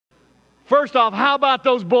First off, how about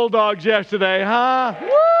those Bulldogs yesterday, huh?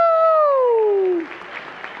 Woo!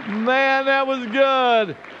 Man, that was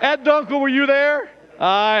good. Ed Dunkel, were you there?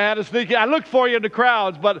 I had to sneak in. I looked for you in the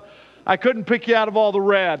crowds, but I couldn't pick you out of all the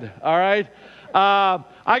red, all right?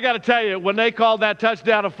 I got to tell you, when they called that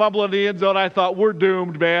touchdown and fumble in the end zone, I thought, we're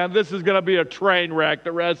doomed, man. This is going to be a train wreck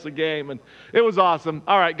the rest of the game. And it was awesome.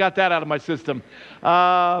 All right, got that out of my system.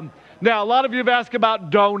 Now, a lot of you have asked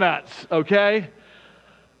about donuts, okay?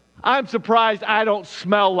 I'm surprised I don't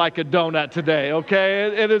smell like a donut today,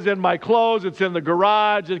 okay? It is in my clothes. It's in the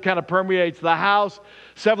garage. It kind of permeates the house.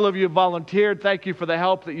 Several of you have volunteered. Thank you for the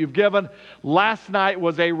help that you've given. Last night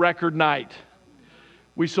was a record night.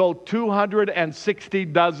 We sold 260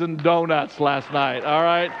 dozen donuts last night, all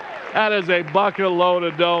right? That is a bucket load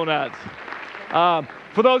of donuts.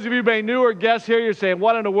 For those of you who may be newer guests here, you're saying,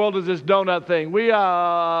 what in the world is this donut thing?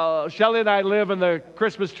 Shelley and I live in the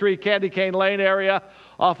Christmas tree Candy Cane Lane area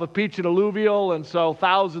off of Peach and Alluvial, and so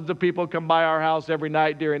thousands of people come by our house every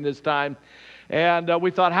night during this time. And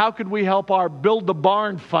we thought, how could we help our Build the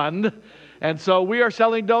Barn fund? And so we are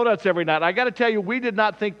selling donuts every night. I got to tell you, we did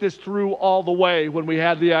not think this through all the way when we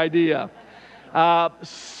had the idea.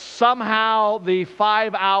 Somehow the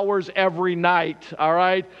 5 hours every night, all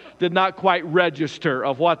right, did not quite register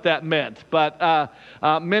of what that meant. But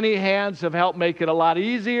many hands have helped make it a lot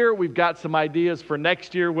easier. We've got some ideas for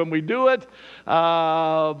next year when we do it.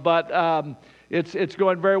 It's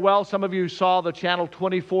going very well. Some of you saw the Channel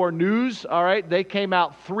 24 news, all right? They came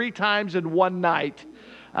out 3 times in one night.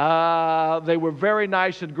 They were very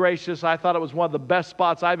nice and gracious. I thought it was one of the best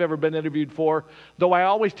spots I've ever been interviewed for, though I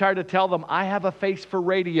always try to tell them, I have a face for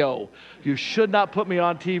radio. You should not put me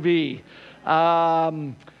on TV.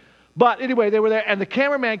 But anyway, they were there, and the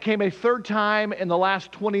cameraman came a 3rd time in the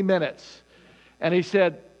last 20 minutes. And he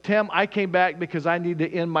said, Tim, I came back because I need to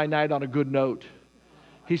end my night on a good note.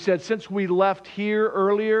 He said, since we left here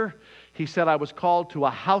earlier, he said, I was called to a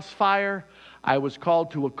house fire. I was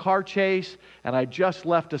called to a car chase, and I just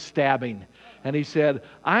left a stabbing. And he said,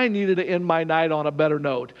 I needed to end my night on a better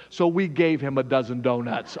note. So we gave him a dozen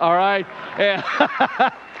donuts, all right?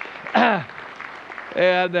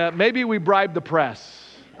 And maybe we bribed the press.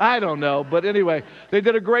 I don't know. But anyway, they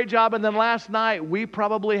did a great job. And then last night, we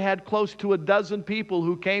probably had close to a dozen people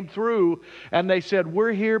who came through, and they said,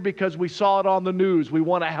 we're here because we saw it on the news. We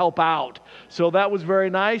want to help out. So that was very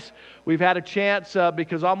nice. We've had a chance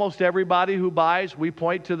because almost everybody who buys, we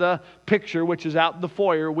point to the picture, which is out in the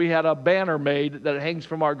foyer. We had a banner made that hangs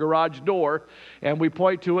from our garage door, and we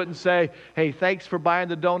point to it and say, hey, thanks for buying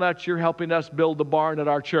the donuts. You're helping us build the barn at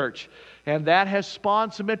our church. And that has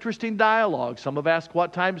spawned some interesting dialogue. Some have asked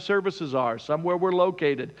what time services are, some where we're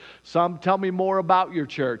located. Some tell me more about your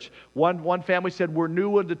church. One family said, we're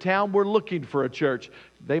new into town, we're looking for a church.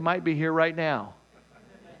 They might be here right now.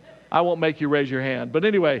 I won't make you raise your hand. But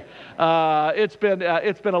anyway, it's been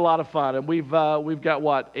a lot of fun. And we've got,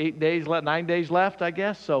 what, 9 days left, I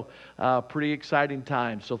guess? So pretty exciting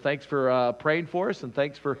time. So thanks for praying for us, and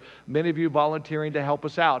thanks for many of you volunteering to help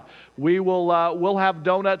us out. We'll have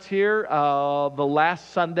donuts here the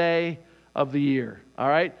last Sunday of the year, all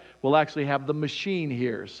right? We'll actually have the machine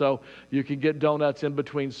here, so you can get donuts in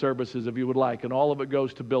between services if you would like, and all of it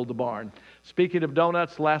goes to Build the Barn. Speaking of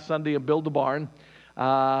donuts, last Sunday of Build the Barn,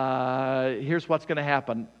 here's what's going to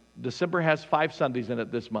happen. December has 5 Sundays in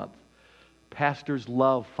it this month. Pastors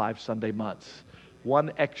love 5 Sunday months.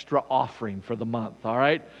 1 extra offering for the month, all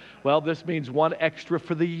right? Well, this means 1 extra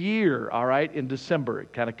for the year, all right, in December.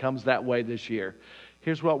 It kind of comes that way this year.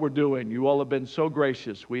 Here's what we're doing. You all have been so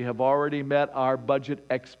gracious. We have already met our budget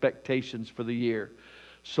expectations for the year.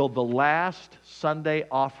 So the last Sunday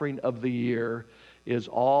offering of the year is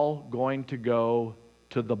all going to go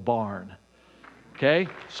to the barn. Okay?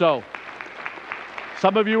 So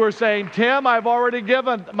some of you are saying, Tim, I've already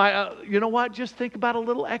given my, you know what? Just think about a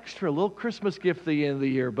little extra, a little Christmas gift at the end of the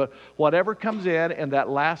year. But whatever comes in that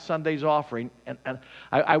last Sunday's offering, and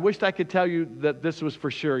I wished I could tell you that this was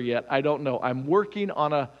for sure yet. I don't know. I'm working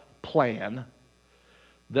on a plan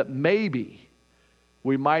that maybe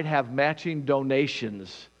we might have matching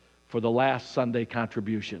donations for the last Sunday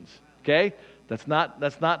contributions. Okay? That's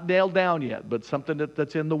not nailed down yet, but something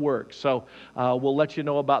that's in the works. So we'll let you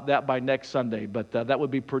know about that by next Sunday, but that would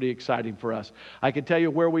be pretty exciting for us. I can tell you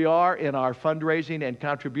where we are in our fundraising and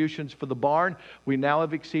contributions for the barn. We now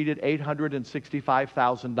have exceeded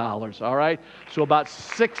 $865,000, all right? So about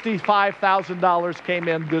 $65,000 came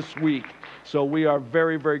in this week. So we are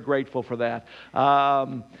very, very grateful for that.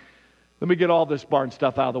 Let me get all this barn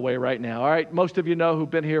stuff out of the way right now. All right, most of you know who've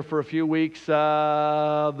been here for a few weeks,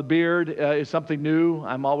 the beard is something new.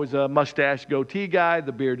 I'm always a mustache goatee guy.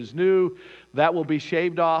 The beard is new. That will be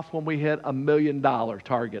shaved off when we hit $1 million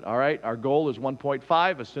target, all right? Our goal is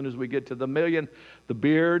 1.5. As soon as we get to the million, the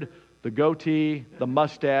beard, the goatee, the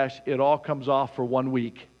mustache, it all comes off for 1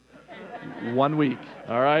 week. 1 week,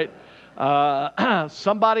 all right?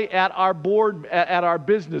 Somebody at our board, at our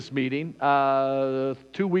business meeting 2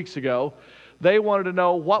 weeks ago, they wanted to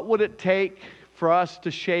know, what would it take for us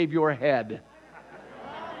to shave your head?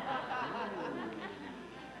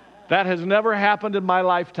 That has never happened in my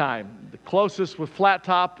lifetime. The closest was flat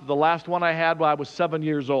top. The last one I had when I was 7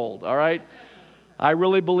 years old, all right? I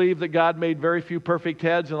really believe that God made very few perfect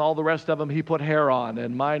heads, and all the rest of them He put hair on,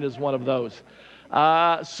 and mine is one of those.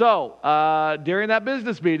 During that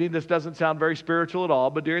business meeting, this doesn't sound very spiritual at all,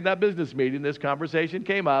 but during that business meeting, this conversation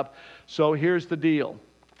came up. So here's the deal.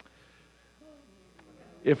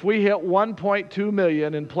 If we hit 1.2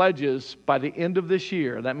 million in pledges by the end of this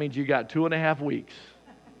year, that means you got 2.5 weeks.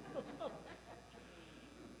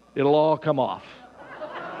 It'll all come off.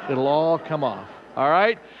 It'll all come off. All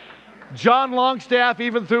right? John Longstaff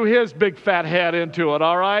even threw his big fat head into it,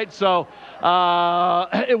 all right? So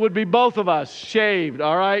it would be both of us shaved,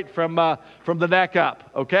 all right, from the neck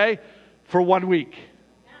up, okay, for 1 week.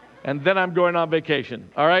 And then I'm going on vacation,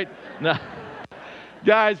 all right? Now,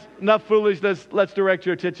 guys, enough foolishness. Let's direct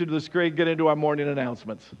your attention to the screen, get into our morning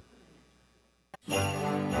announcements.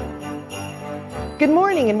 Good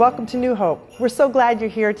morning and welcome to New Hope. We're so glad you're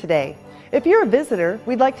here today. If you're a visitor,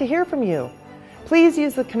 we'd like to hear from you. Please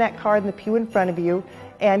use the Connect card in the pew in front of you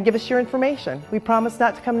and give us your information. We promise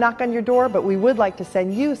not to come knock on your door, but we would like to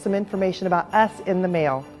send you some information about us in the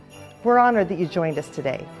mail. We're honored that you joined us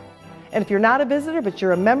today. And if you're not a visitor, but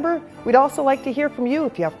you're a member, we'd also like to hear from you.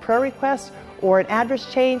 If you have prayer requests or an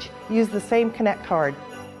address change, use the same Connect card.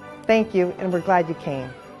 Thank you, and we're glad you came.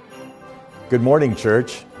 Good morning,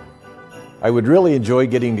 church. I would really enjoy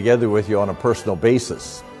getting together with you on a personal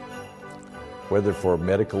basis. Whether for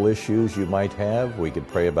medical issues you might have, we could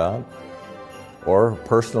pray about, or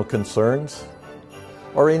personal concerns,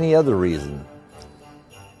 or any other reason.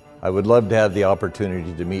 I would love to have the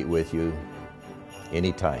opportunity to meet with you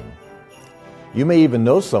anytime. You may even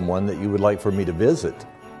know someone that you would like for me to visit.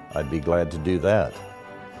 I'd be glad to do that.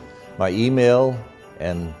 My email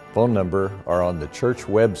and phone number are on the church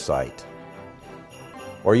website.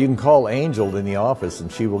 Or you can call Angel in the office and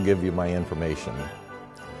she will give you my information.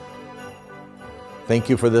 Thank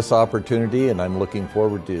you for this opportunity, and I'm looking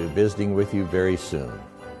forward to visiting with you very soon.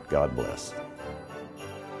 God bless.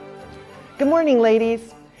 Good morning,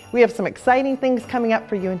 ladies. We have some exciting things coming up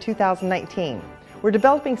for you in 2019. We're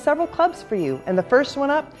developing several clubs for you, and the first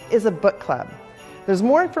one up is a book club. There's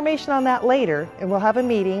more information on that later, and we'll have a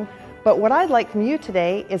meeting, but what I'd like from you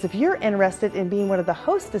today is if you're interested in being one of the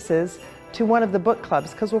hostesses to one of the book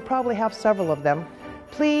clubs, because we'll probably have several of them,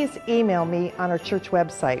 please email me on our church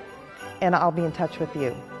website, and I'll be in touch with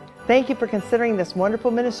you. Thank you for considering this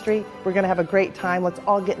wonderful ministry. We're going to have a great time. Let's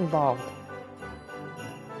all get involved.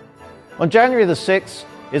 On January the 6th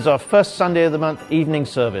is our first Sunday of the month evening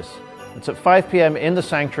service. It's at 5 p.m. in the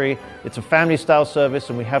sanctuary. It's a family-style service,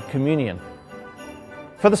 and we have communion.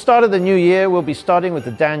 For the start of the new year, we'll be starting with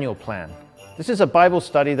the Daniel Plan. This is a Bible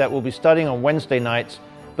study that we'll be studying on Wednesday nights,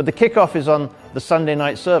 but the kickoff is on the Sunday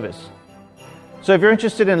night service. So if you're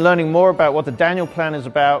interested in learning more about what the Daniel Plan is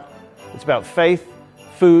about, it's about faith,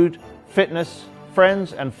 food, fitness,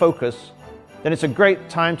 friends, and focus, then it's a great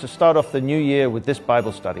time to start off the new year with this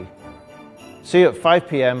Bible study. See you at 5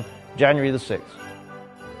 p.m., January the 6th.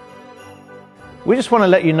 We just want to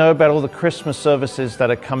let you know about all the Christmas services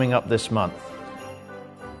that are coming up this month.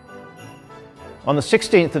 On the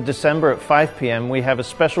 16th of December at 5 p.m., we have a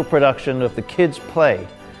special production of the Kids Play.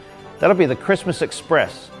 That'll be the Christmas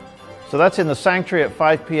Express. So that's in the sanctuary at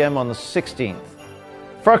 5 p.m. on the 16th.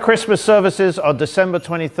 For our Christmas services on December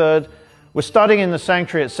 23rd, we're starting in the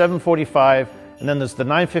sanctuary at 7:45, and then there's the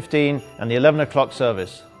 9:15 and the 11 o'clock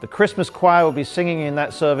service. The Christmas choir will be singing in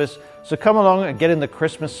that service, so come along and get in the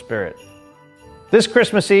Christmas spirit. This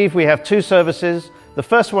Christmas Eve, we have two services. The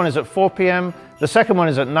first one is at 4 p.m., the second one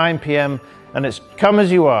is at 9 p.m., and it's come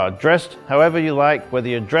as you are, dressed however you like, whether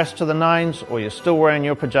you're dressed to the nines or you're still wearing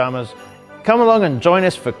your pajamas. Come along and join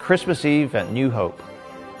us for Christmas Eve at New Hope.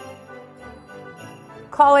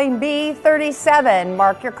 Calling B37.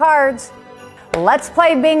 Mark your cards. Let's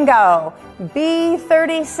play bingo.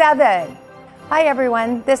 B37. Hi,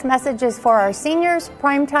 everyone. This message is for our seniors,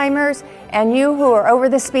 prime-timers, and you who are over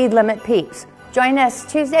the speed limit peeps. Join us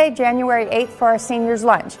Tuesday, January 8th for our seniors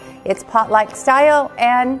lunch. It's potluck style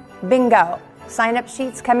and bingo. Sign-up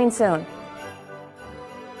sheets coming soon.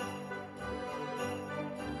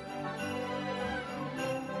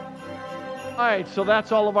 All right, so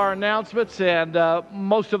that's all of our announcements, and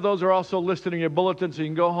most of those are also listed in your bulletin, so you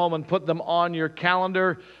can go home and put them on your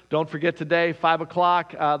calendar. Don't forget today, 5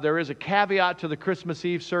 o'clock, there is a caveat to the Christmas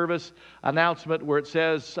Eve service announcement where it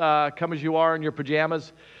says, come as you are in your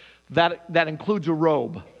pajamas. That includes a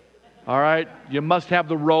robe. All right? You must have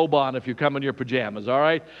the robe on if you come in your pajamas, all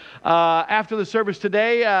right? After the service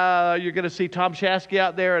today, you're going to see Tom Shasky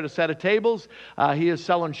out there at a set of tables. He is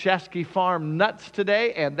selling Shasky Farm nuts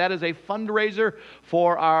today, and that is a fundraiser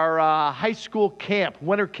for our high school camp,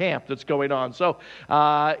 winter camp that's going on. So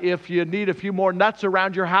if you need a few more nuts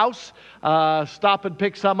around your house, stop and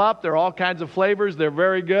pick some up. There are all kinds of flavors. They're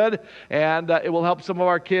very good, and it will help some of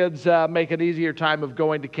our kids make an easier time of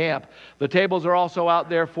going to camp. The tables are also out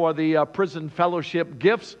there for the prison fellowship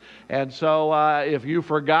gifts, and so if you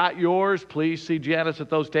forgot yours, please see Janice at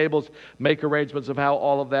those tables. Make arrangements of how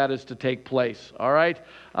all of that is to take place. All right?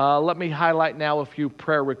 Let me highlight now a few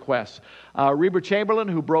prayer requests. Reba Chamberlain,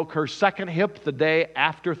 who broke her second hip the day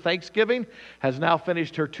after Thanksgiving, has now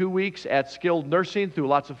finished her 2 weeks at skilled nursing through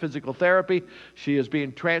lots of physical therapy. She is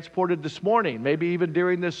being transported this morning, maybe even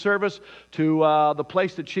during this service, to the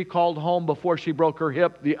place that she called home before she broke her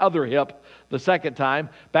hip, the other hip, the second time,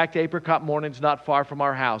 back to Apricot Mornings, not far from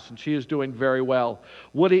our house, and she is doing very well.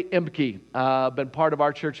 Woody Imke, been part of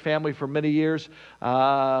our church family for many years,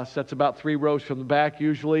 sits about 3 rows from the back,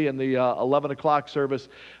 usually in the 11 o'clock service.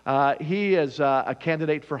 He is a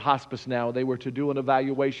candidate for hospice now. They were to do an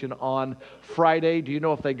evaluation on Friday. Do you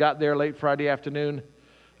know if they got there late Friday afternoon?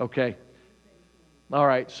 Okay. All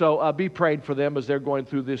right, so be praying for them as they're going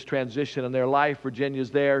through this transition in their life.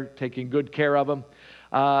 Virginia's there, taking good care of them.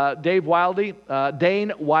 Dane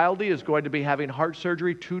Wildy is going to be having heart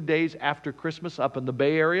surgery 2 days after Christmas up in the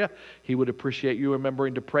Bay Area. He would appreciate you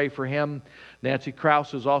remembering to pray for him. Nancy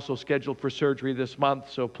Krause is also scheduled for surgery this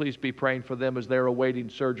month, so please be praying for them as they're awaiting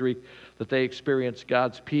surgery, that they experience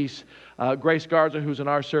God's peace. Grace Garza, who's in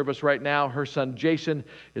our service right now, her son Jason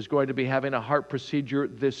is going to be having a heart procedure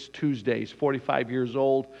this Tuesday. He's 45 years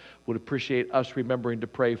old. Would appreciate us remembering to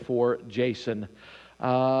pray for Jason.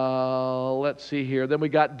 Let's see here. Then we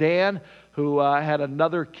got Dan, who had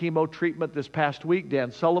another chemo treatment this past week,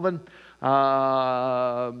 Dan Sullivan.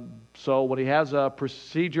 So when he has a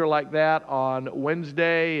procedure like that on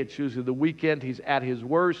Wednesday, it's usually the weekend, he's at his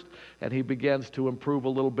worst, and he begins to improve a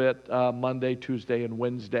little bit Monday, Tuesday, and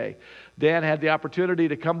Wednesday. Dan had the opportunity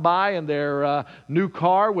to come by in their new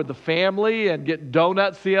car with the family and get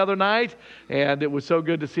donuts the other night, and it was so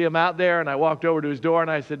good to see him out there. And I walked over to his door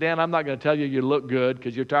and I said, Dan, I'm not going to tell you you look good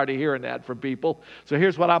because you're tired of hearing that from people. So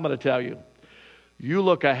here's what I'm going to tell you. You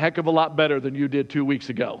look a heck of a lot better than you did 2 weeks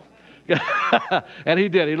ago. And he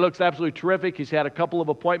did. He looks absolutely terrific. He's had a couple of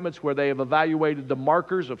appointments where they have evaluated the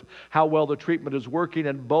markers of how well the treatment is working,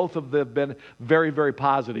 and both of them have been very, very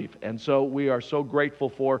positive. And so we are so grateful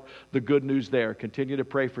for the good news there. Continue to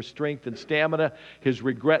pray for strength and stamina. His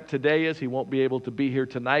regret today is he won't be able to be here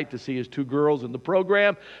tonight to see his 2 girls in the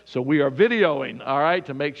program, so we are videoing, all right,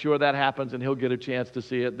 to make sure that happens, and he'll get a chance to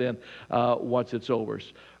see it then once it's over.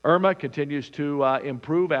 Irma continues to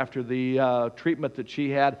improve after the treatment that she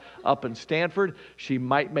had up in Stanford. She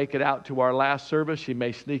might make it out to our last service. She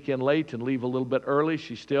may sneak in late and leave a little bit early.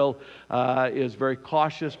 She still is very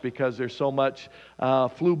cautious because there's so much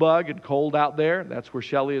flu bug and cold out there. That's where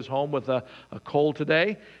Shelley is home with a cold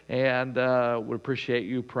today, and would appreciate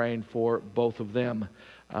you praying for both of them.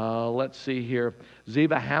 Let's see here.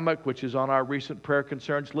 Ziva Hammock, which is on our recent prayer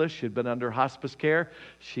concerns list, she had been under hospice care.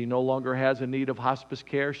 She no longer has a need of hospice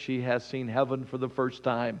care. She has seen heaven for the first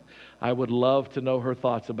time. I would love to know her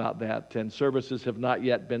thoughts about that, and services have not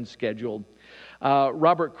yet been scheduled.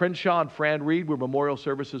 Robert Crenshaw and Fran Reed were memorial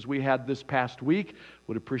services we had this past week.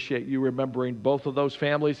 Would appreciate you remembering both of those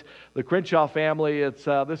families. The Crenshaw family,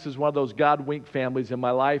 this is one of those God-wink families in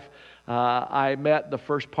my life. I met the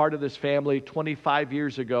first part of this family 25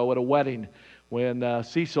 years ago at a wedding when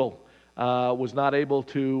Cecil was not able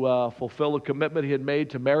to fulfill the commitment he had made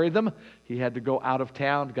to marry them. He had to go out of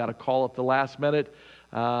town, got a call at the last minute.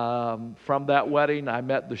 From that wedding, I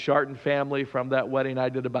met the Sharton family. From that wedding, I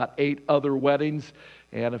did about 8 other weddings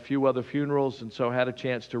and a few other funerals, and so had a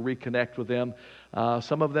chance to reconnect with them.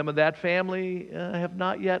 Some of them in that family have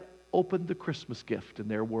not yet opened the Christmas gift in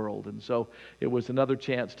their world, and so it was another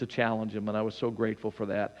chance to challenge them, and I was so grateful for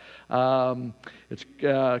that.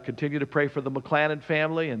 Continue to pray for the McLannon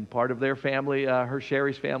family, and part of their family,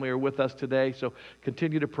 Sherry's family, are with us today, so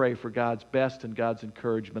continue to pray for God's best and God's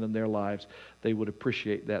encouragement in their lives. They would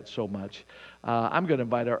appreciate that so much. I'm going to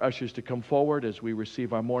invite our ushers to come forward as we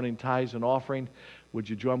receive our morning tithes and offering. Would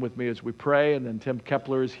you join with me as we pray? And then Tim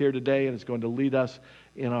Kepler is here today and is going to lead us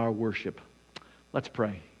in our worship. Let's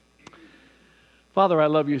pray. Father, I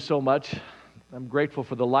love you so much. I'm grateful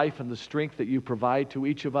for the life and the strength that you provide to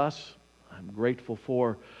each of us. I'm grateful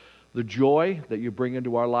for the joy that you bring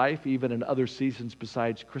into our life, even in other seasons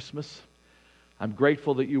besides Christmas. I'm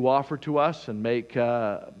grateful that you offer to us and make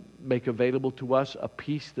available to us a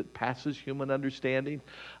peace that passes human understanding,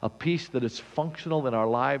 a peace that is functional in our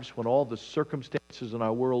lives when all the circumstances in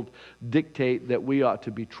our world dictate that we ought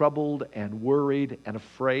to be troubled and worried and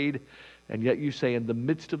afraid. And yet you say in the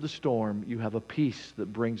midst of the storm, you have a peace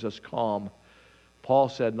that brings us calm. Paul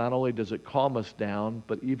said not only does it calm us down,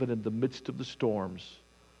 but even in the midst of the storms,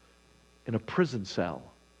 in a prison cell,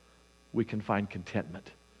 we can find contentment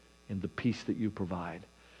in the peace that you provide.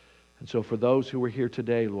 And so for those who are here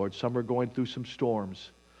today, Lord, some are going through some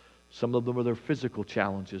storms. Some of them are their physical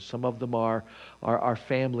challenges. Some of them are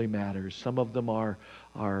family matters. Some of them are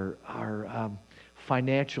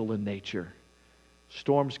financial in nature.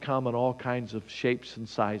 Storms come in all kinds of shapes and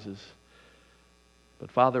sizes. But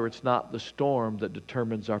Father, it's not the storm that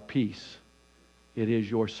determines our peace. It is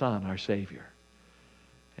your Son, our Savior.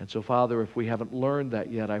 And so, Father, if we haven't learned that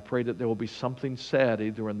yet, I pray that there will be something said,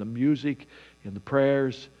 either in the music, in the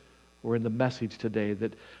prayers, or in the message today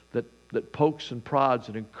that pokes and prods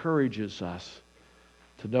and encourages us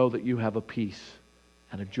to know that you have a peace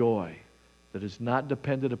and a joy that is not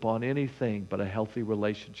dependent upon anything but a healthy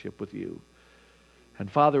relationship with you. And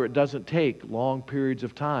Father, it doesn't take long periods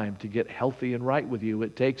of time to get healthy and right with you.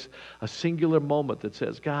 It takes a singular moment that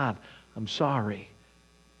says, God, I'm sorry.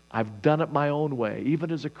 I've done it my own way. Even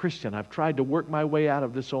as a Christian, I've tried to work my way out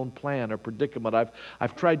of this own plan or predicament.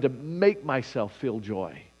 I've tried to make myself feel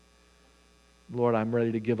joy. Lord, I'm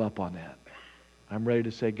ready to give up on that. I'm ready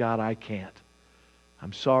to say, God, I can't.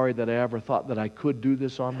 I'm sorry that I ever thought that I could do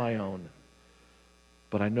this on my own.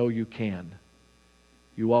 But I know you can.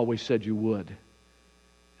 You always said you would.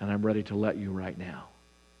 And I'm ready to let you right now.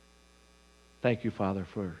 Thank you, Father,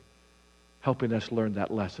 for helping us learn that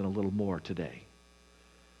lesson a little more today.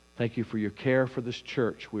 Thank you for your care for this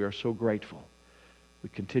church. We are so grateful. We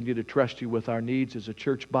continue to trust you with our needs as a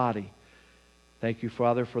church body. Thank you,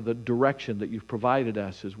 Father, for the direction that you've provided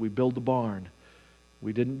us as we build the barn.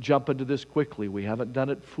 We didn't jump into this quickly. We haven't done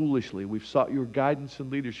it foolishly. We've sought your guidance and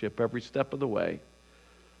leadership every step of the way.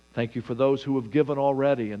 Thank you for those who have given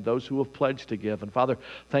already and those who have pledged to give. And Father,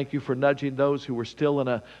 thank you for nudging those who are still in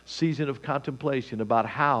a season of contemplation about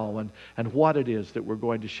how and what it is that we're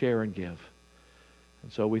going to share and give.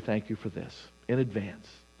 And so we thank you for this in advance.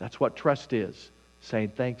 That's what trust is,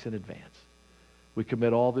 saying thanks in advance. We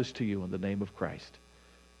commit all this to you in the name of Christ.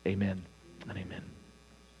 Amen and amen.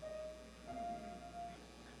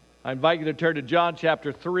 I invite you to turn to John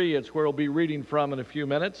chapter 3. It's where we'll be reading from in a few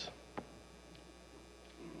minutes.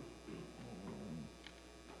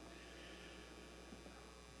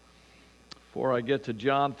 Before I get to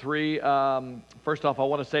John 3, first off, I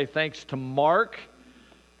want to say thanks to Mark.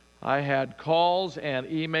 I had calls and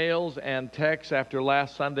emails and texts after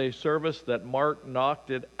last Sunday's service that Mark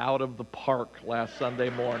knocked it out of the park last Sunday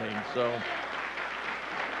morning. So,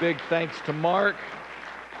 big thanks to Mark.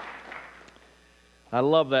 I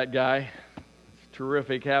love that guy. It's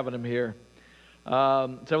terrific having him here.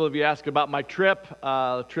 Several of you asked about my trip.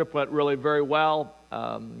 The trip went really very well.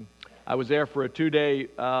 I was there for a 2-day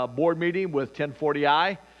board meeting with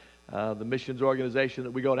 1040i, the missions organization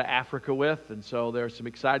that we go to Africa with. And so there are some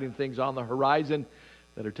exciting things on the horizon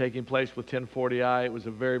that are taking place with 1040i. It was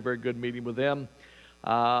a very, very good meeting with them.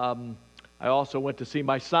 I also went to see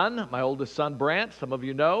my son, my oldest son, Brant. Some of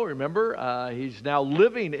you remember. He's now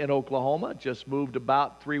living in Oklahoma, just moved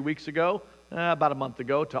about 3 weeks ago, about a month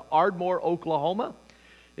ago, to Ardmore, Oklahoma.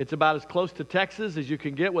 It's about as close to Texas as you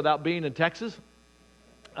can get without being in Texas.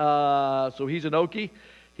 So he's an Okie.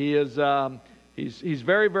 He is he's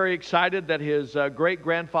very, very excited that his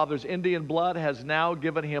great-grandfather's Indian blood has now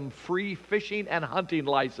given him free fishing and hunting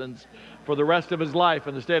license for the rest of his life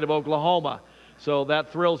in the state of Oklahoma. So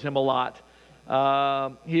that thrills him a lot.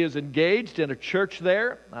 He is engaged in a church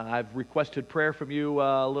there. I've requested prayer from you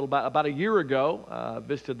about a year ago.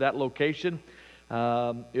 Visited that location.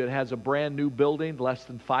 It has a brand new building, less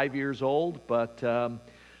than 5 years old, but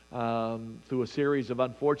through a series of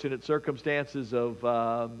unfortunate circumstances of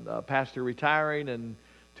a pastor retiring and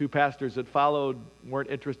 2 pastors that followed weren't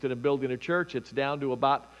interested in building a church, it's down to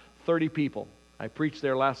about 30 people. I preached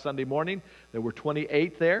there last Sunday morning. There were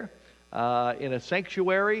 28 there in a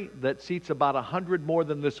sanctuary that seats about 100 more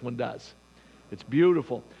than this one does. It's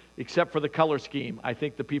beautiful, except for the color scheme. I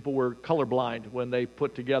think the people were colorblind when they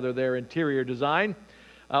put together their interior design.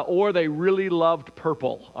 Or they really loved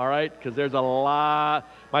purple, all right? Because there's a lot.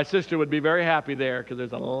 My sister would be very happy there because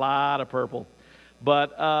there's a lot of purple.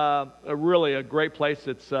 But really a great place.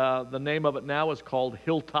 It's the name of it now is called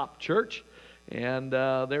Hilltop Church, and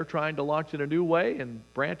they're trying to launch in a new way, and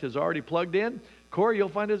Brant is already plugged in. Corey, you'll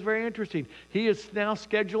find this very interesting. He is now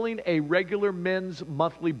scheduling a regular men's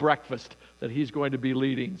monthly breakfast that he's going to be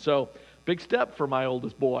leading. So, big step for my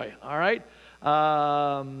oldest boy, all right?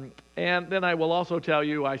 And then I will also tell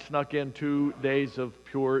you I snuck in 2 days of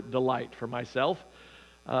pure delight for myself.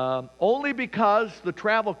 Only because the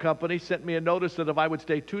travel company sent me a notice that if I would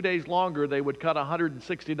stay 2 days longer, they would cut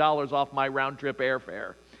 $160 off my round-trip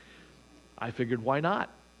airfare. I figured, why not?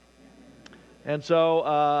 And so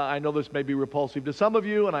I know this may be repulsive to some of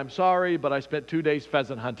you, and I'm sorry, but I spent 2 days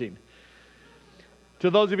pheasant hunting.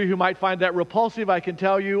 To those of you who might find that repulsive, I can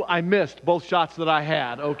tell you I missed both shots that I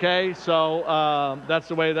had, okay? So that's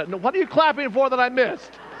the way that... No, what are you clapping for that I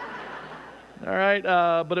missed? All right,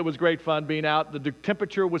 but it was great fun being out. The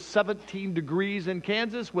temperature was 17 degrees in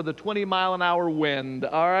Kansas with a 20-mile-an-hour wind,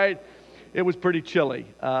 all right? It was pretty chilly,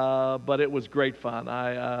 but it was great fun.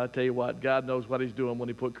 I tell you what, God knows what he's doing when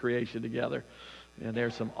he put creation together. And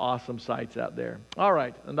there's some awesome sights out there. All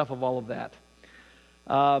right, enough of all of that.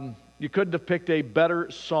 You couldn't have picked a better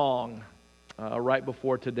song right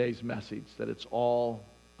before today's message, that it's all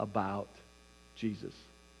about Jesus.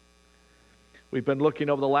 We've been looking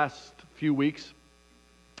over the last few weeks,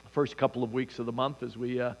 first couple of weeks of the month, as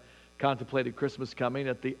we contemplated Christmas coming,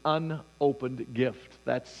 at the unopened gift.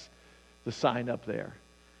 That's the sign up there.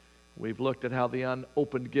 We've looked at how the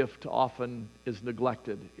unopened gift often is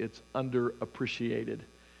neglected. It's underappreciated.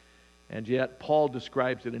 And yet Paul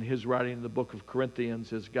describes it in his writing in the book of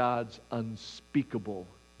Corinthians as God's unspeakable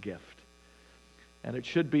gift. And it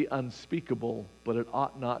should be unspeakable, but it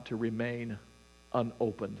ought not to remain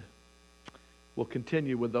unopened. We'll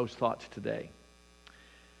continue with those thoughts today.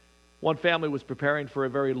 One family was preparing for a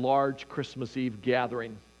very large Christmas Eve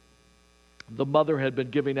gathering. The mother had been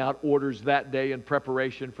giving out orders that day in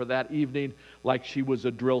preparation for that evening like she was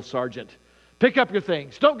a drill sergeant. Pick up your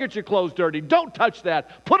things. Don't get your clothes dirty. Don't touch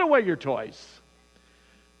that. Put away your toys.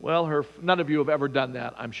 Well, none of you have ever done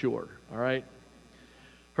that, I'm sure. All right?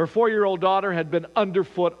 Her 4-year-old daughter had been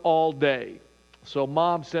underfoot all day. So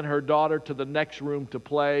mom sent her daughter to the next room to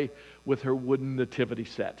play with her wooden nativity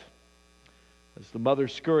set. As the mother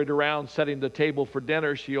scurried around setting the table for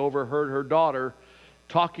dinner, she overheard her daughter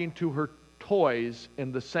talking to her toys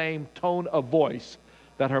in the same tone of voice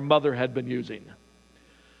that her mother had been using.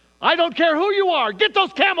 I don't care who you are, get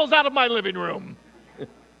those camels out of my living room.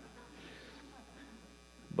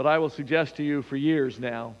 But I will suggest to you for years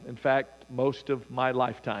now, in fact, most of my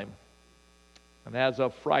lifetime, and as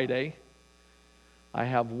of Friday, I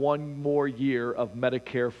have 1 more year of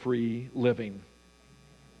Medicare-free living.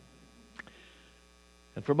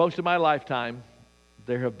 And for most of my lifetime,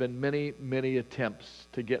 there have been many, many attempts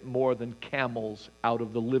to get more than camels out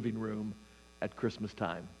of the living room at Christmas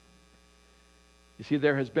time. You see,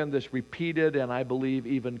 there has been this repeated and I believe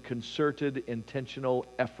even concerted, intentional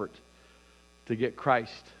effort to get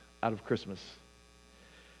Christ out of Christmas.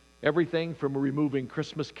 Everything from removing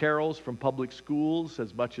Christmas carols from public schools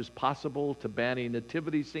as much as possible, to banning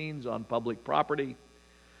nativity scenes on public property,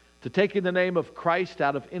 to taking the name of Christ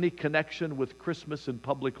out of any connection with Christmas in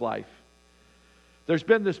public life. There's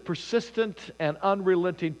been this persistent and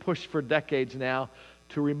unrelenting push for decades now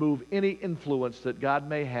to remove any influence that God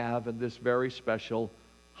may have in this very special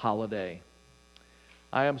holiday.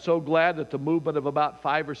 I am so glad that the movement of about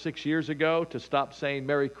 5 or 6 years ago to stop saying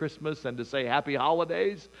Merry Christmas and to say Happy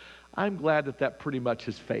Holidays, I'm glad that that pretty much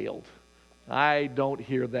has failed. I don't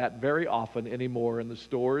hear that very often anymore in the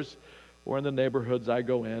stores or in the neighborhoods I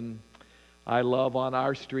go in. I love on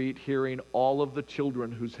our street hearing all of the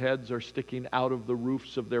children whose heads are sticking out of the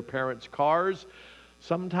roofs of their parents' cars.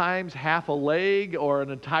 Sometimes half a leg or an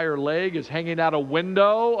entire leg is hanging out a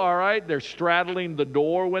window, all right? They're straddling the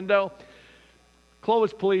door window.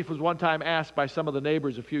 Clovis Police was one time asked by some of the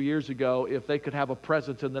neighbors a few years ago if they could have a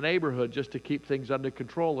presence in the neighborhood just to keep things under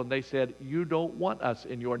control, and they said, you don't want us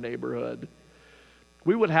in your neighborhood.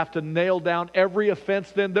 We would have to nail down every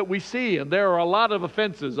offense then that we see, and there are a lot of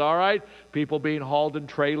offenses, all right? People being hauled in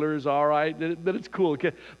trailers, all right? But it's cool.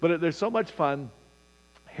 But there's so much fun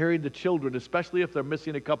hearing the children, especially if they're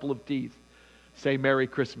missing a couple of teeth, say Merry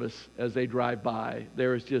Christmas as they drive by.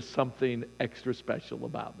 There is just something extra special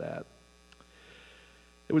about that.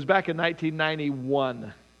 It was back in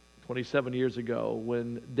 1991, 27 years ago,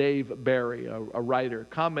 when Dave Barry, a writer,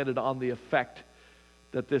 commented on the effect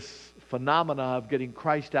that this phenomena of getting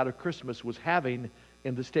Christ out of Christmas was having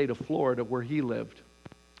in the state of Florida where he lived.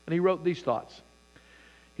 And he wrote these thoughts.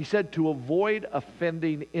 He said, to avoid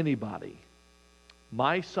offending anybody,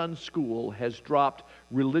 My son's school has dropped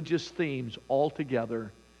religious themes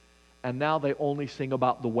altogether, and now they only sing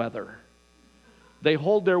about the weather. They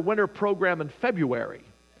hold their winter program in February,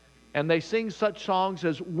 and they sing such songs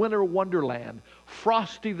as Winter Wonderland,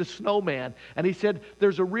 Frosty the Snowman, and he said,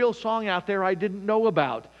 there's a real song out there I didn't know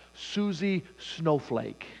about, Susie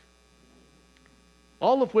Snowflake.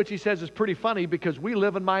 All of which he says is pretty funny because we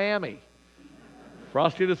live in Miami.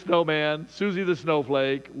 Frosty the Snowman, Susie the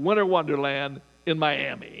Snowflake, Winter Wonderland in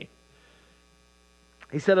Miami.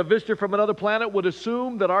 He said a visitor from another planet would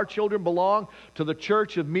assume that our children belong to the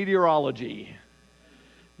Church of Meteorology.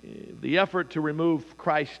 The effort to remove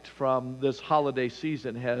Christ from this holiday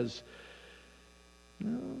season has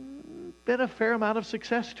been a fair amount of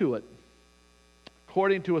success to it.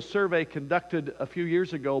 According to a survey conducted a few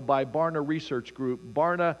years ago by Barna Research Group,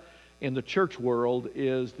 Barna in the church world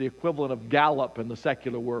is the equivalent of Gallup in the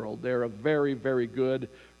secular world. They're a very, very good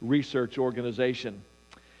research organization.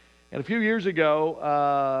 And a few years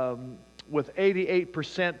ago, with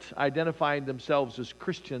 88% identifying themselves as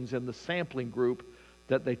Christians in the sampling group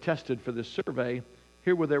that they tested for this survey,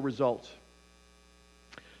 here were their results.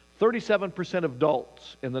 37% of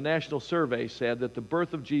adults in the national survey said that the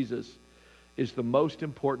birth of Jesus is the most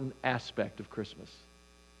important aspect of Christmas.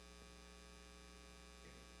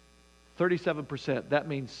 37%, that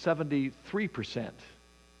means 73%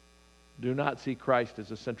 do not see Christ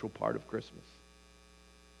as a central part of Christmas.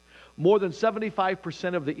 More than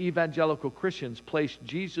 75% of the evangelical Christians place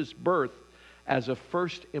Jesus' birth as of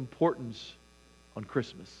first importance on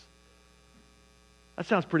Christmas. That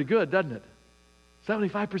sounds pretty good, doesn't it?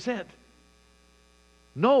 75%.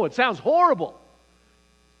 No, it sounds horrible.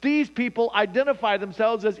 These people identify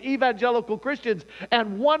themselves as evangelical Christians,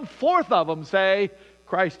 and 1/4 of them say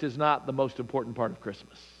Christ is not the most important part of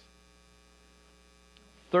Christmas.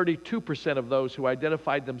 32% of those who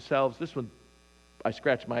identified themselves, this one I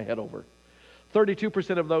scratched my head over.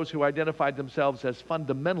 32% of those who identified themselves as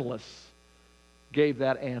fundamentalists gave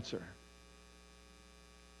that answer.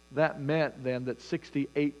 That meant then that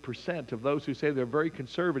 68% of those who say they're very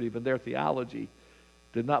conservative in their theology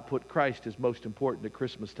did not put Christ as most important at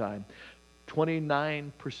Christmas time.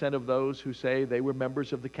 29% of those who say they were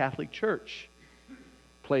members of the Catholic Church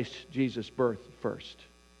placed Jesus' birth first.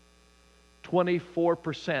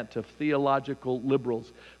 24% of theological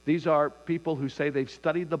liberals. These are people who say they've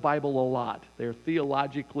studied the Bible a lot. They're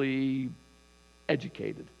theologically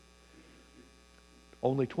educated.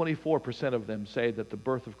 Only 24% of them say that the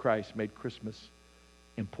birth of Christ made Christmas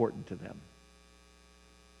important to them.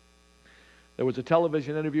 There was a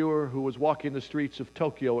television interviewer who was walking the streets of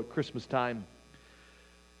Tokyo at Christmas time.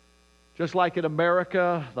 Just like in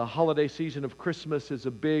America, the holiday season of Christmas is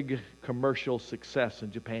a big commercial success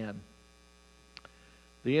in Japan.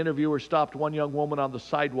 The interviewer stopped one young woman on the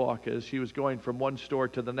sidewalk as she was going from one store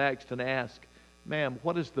to the next and asked, "Ma'am,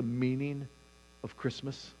 what is the meaning of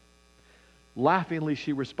Christmas?" Laughingly,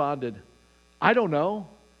 she responded, "I don't know.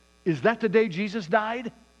 Is that the day Jesus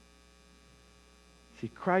died?" See,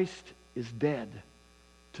 Christ is dead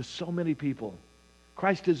to so many people.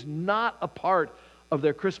 Christ is not a part of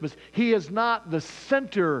their Christmas. He is not the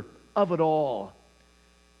center of it all.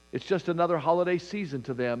 It's just another holiday season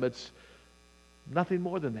to them. It's nothing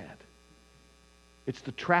more than that. It's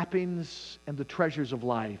the trappings and the treasures of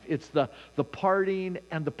life. It's the parting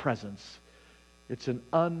and the presents. It's an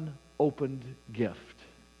unopened gift.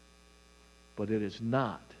 But it is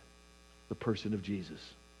not the person of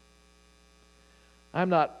Jesus. I'm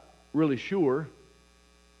not really sure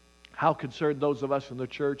how concerned those of us in the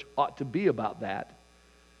church ought to be about that.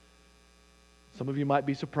 Some of you might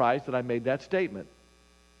be surprised that I made that statement.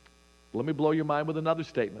 Let me blow your mind with another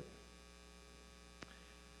statement.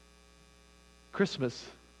 Christmas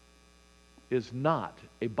is not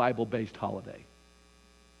a Bible-based holiday.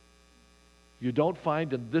 You don't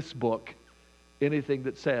find in this book anything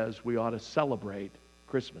that says we ought to celebrate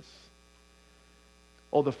Christmas.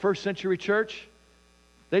 Oh, the first century church,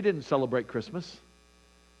 they didn't celebrate Christmas.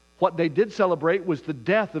 What they did celebrate was the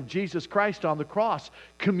death of Jesus Christ on the cross,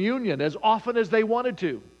 communion as often as they wanted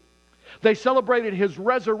to. They celebrated His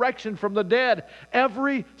resurrection from the dead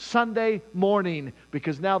every Sunday morning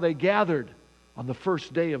because now they gathered on the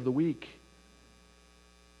first day of the week.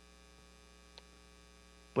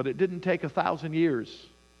 But it didn't take 1,000 years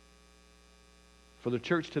for the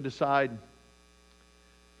church to decide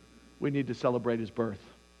we need to celebrate His birth.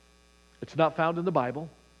 It's not found in the Bible,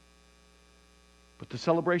 but the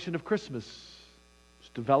celebration of Christmas was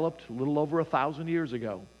developed a little over 1,000 years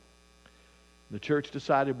ago. The church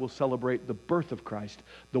decided we'll celebrate the birth of Christ,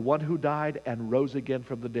 the one who died and rose again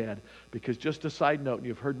from the dead. Because just a side note, and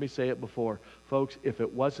you've heard me say it before, folks, if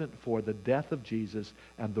it wasn't for the death of Jesus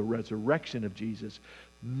and the resurrection of Jesus,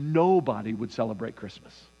 nobody would celebrate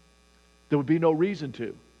Christmas. There would be no reason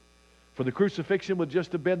to. For the crucifixion would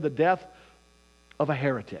just have been the death of a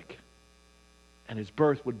heretic, and his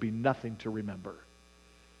birth would be nothing to remember.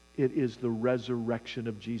 It is the resurrection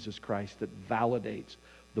of Jesus Christ that validates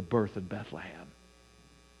the birth in Bethlehem.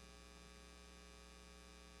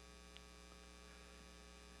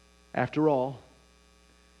 After all,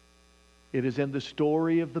 it is in the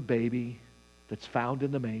story of the baby that's found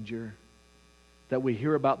in the manger that we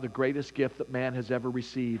hear about the greatest gift that man has ever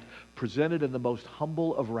received, presented in the most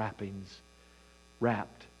humble of wrappings,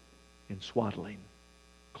 wrapped in swaddling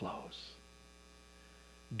clothes.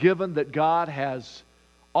 Given that God has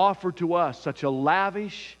offered to us such a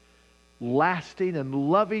lavish, lasting, and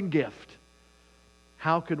loving gift,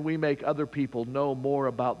 how can we make other people know more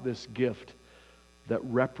about this gift that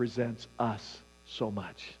represents us so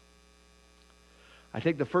much? I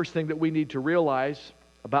think the first thing that we need to realize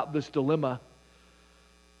about this dilemma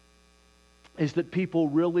is that people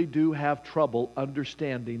really do have trouble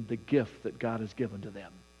understanding the gift that God has given to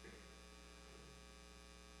them.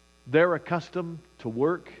 They're accustomed to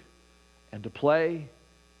work and to play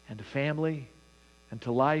and to family and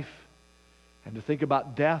to life, and to think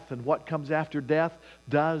about death and what comes after death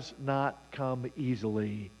does not come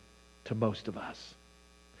easily to most of us.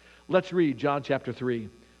 Let's read John chapter 3,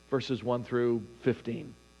 verses 1 through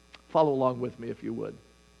 15. Follow along with me if you would.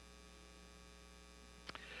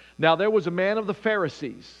 Now there was a man of the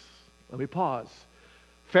Pharisees. Let me pause.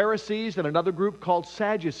 Pharisees and another group called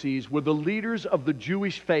Sadducees were the leaders of the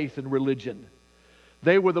Jewish faith and religion.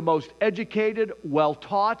 They were the most educated,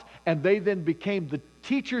 well-taught, and they then became the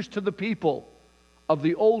teachers to the people of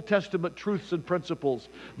the Old Testament truths and principles.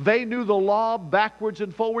 They knew the law backwards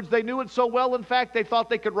and forwards. They knew it so well, in fact, they thought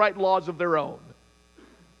they could write laws of their own.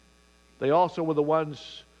 They also were the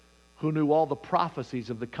ones who knew all the prophecies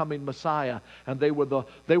of the coming Messiah, and they were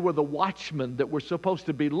the watchmen that were supposed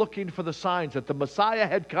to be looking for the signs that the Messiah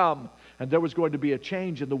had come and there was going to be a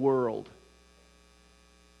change in the world.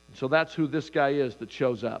 So that's who this guy is that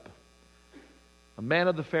shows up. A man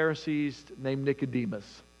of the Pharisees named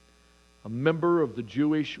Nicodemus, a member of the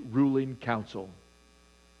Jewish ruling council.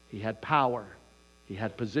 He had power, he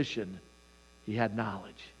had position, he had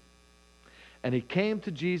knowledge. And he came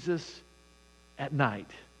to Jesus at night.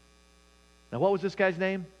 Now, what was this guy's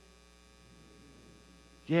name?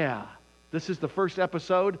 Yeah, this is the first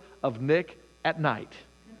episode of Nick at Night.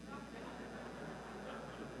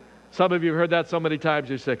 Some of you have heard that so many times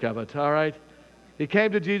you're sick of it, all right? He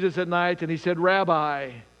came to Jesus at night and he said,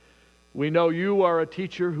 Rabbi, we know you are a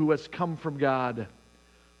teacher who has come from God,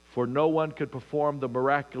 for no one could perform the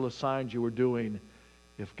miraculous signs you were doing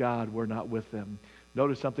if God were not with them.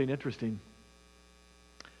 Notice something interesting.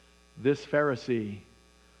 This Pharisee,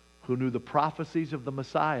 who knew the prophecies of the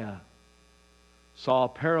Messiah, saw a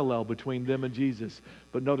parallel between them and Jesus.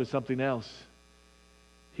 But notice something else.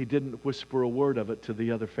 He didn't whisper a word of it to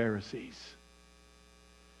the other Pharisees.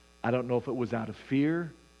 I don't know if it was out of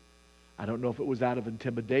fear. I don't know if it was out of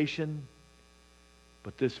intimidation.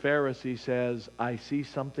 But this Pharisee says, I see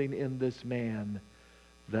something in this man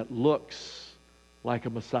that looks like a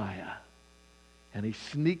Messiah. And he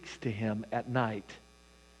sneaks to him at night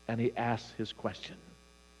and he asks his question.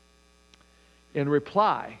 In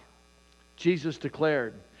reply, Jesus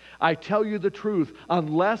declared, I tell you the truth,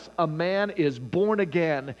 unless a man is born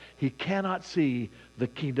again, he cannot see the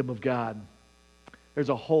kingdom of God. There's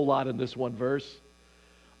a whole lot in this one verse.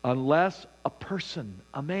 Unless a person,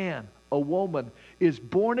 a man, a woman, is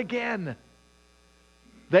born again,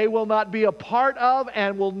 they will not be a part of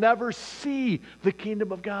and will never see the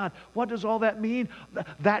kingdom of God. What does all that mean?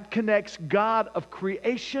 That connects God of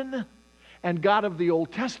creation and God of the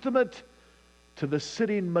Old Testament to the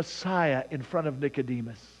sitting Messiah in front of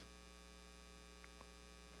Nicodemus.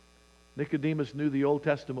 Nicodemus knew the Old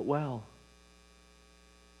Testament well.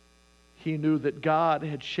 He knew that God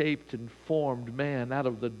had shaped and formed man out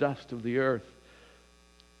of the dust of the earth.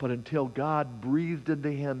 But until God breathed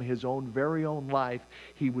into him his own very own life,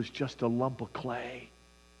 he was just a lump of clay.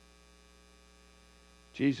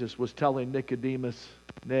 Jesus was telling Nicodemus,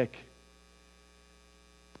 Nick,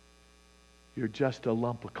 you're just a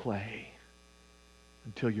lump of clay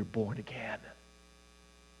until you're born again.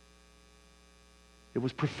 It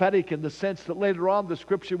was prophetic in the sense that later on the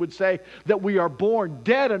Scripture would say that we are born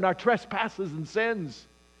dead in our trespasses and sins.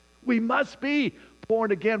 We must be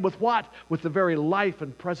born again with what? With the very life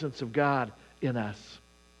and presence of God in us.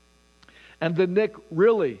 And then Nick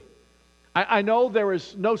really I know there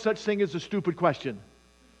is no such thing as a stupid question,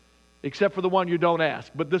 except for the one you don't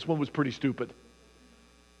ask, but this one was pretty stupid.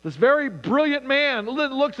 This very brilliant man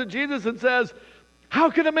looks at Jesus and says, how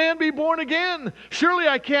can a man be born again? Surely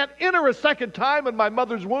I can't enter a second time in my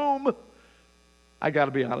mother's womb. I got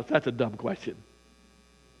to be honest, that's a dumb question.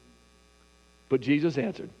 But Jesus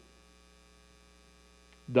answered.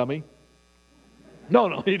 Dummy?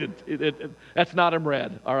 No, he didn't. That's not him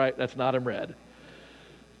red. All right, that's not him red.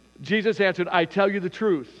 Jesus answered, I tell you the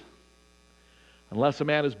truth. Unless a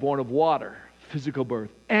man is born of water, physical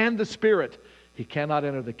birth, and the Spirit, he cannot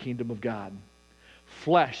enter the kingdom of God.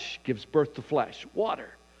 Flesh gives birth to flesh, water,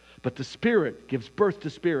 but the Spirit gives birth to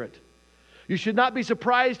spirit. You should not be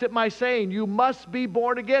surprised at my saying, you must be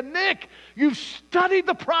born again. Nick, you've studied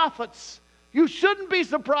the prophets. You shouldn't be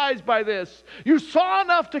surprised by this. You saw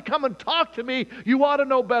enough to come and talk to me. You ought to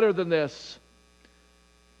know better than this.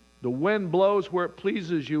 The wind blows where it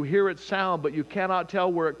pleases. You hear its sound, but you cannot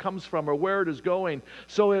tell where it comes from or where it is going.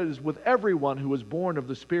 So it is with everyone who is born of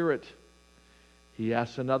the Spirit. He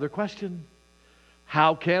asks another question.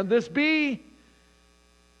 How can this be?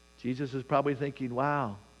 Jesus is probably thinking,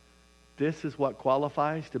 wow, this is what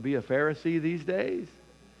qualifies to be a Pharisee these days?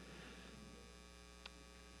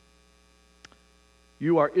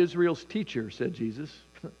 You are Israel's teacher, said Jesus.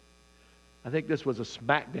 I think this was a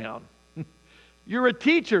smackdown. You're a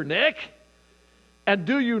teacher, Nick. And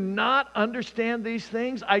do you not understand these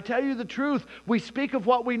things? I tell you the truth. We speak of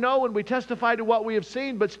what we know and we testify to what we have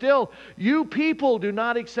seen, but still, you people do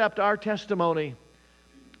not accept our testimony.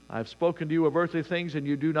 I've spoken to you of earthly things and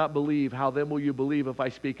you do not believe. How then will you believe if I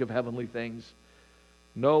speak of heavenly things?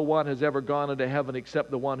 No one has ever gone into heaven except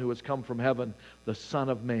the one who has come from heaven, the Son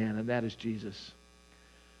of Man, and that is Jesus.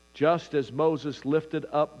 Just as Moses lifted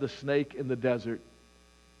up the snake in the desert.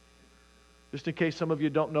 Just in case some of you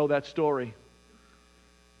don't know that story.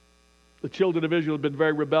 The children of Israel had been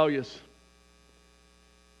very rebellious.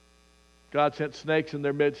 God sent snakes in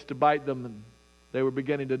their midst to bite them, and they were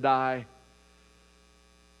beginning to die.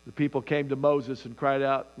 The people came to Moses and cried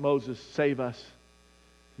out, Moses, save us.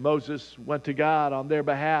 Moses went to God on their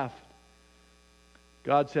behalf.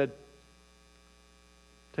 God said,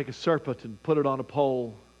 take a serpent and put it on a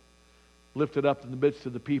pole, lift it up in the midst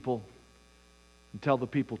of the people, and tell the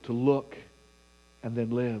people to look and then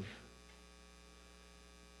live.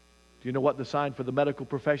 Do you know what the sign for the medical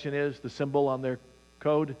profession is? The symbol on their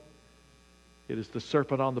code? It is the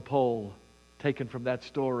serpent on the pole, taken from that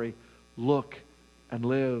story. Look and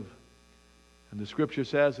live. And the scripture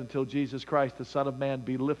says, until Jesus Christ, the Son of Man,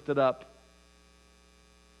 be lifted up,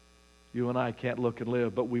 you and I can't look and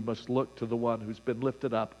live, but we must look to the one who's been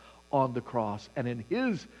lifted up on the cross. And in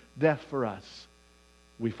His death for us,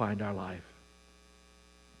 we find our life.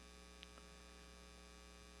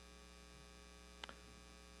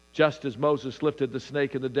 Just as Moses lifted the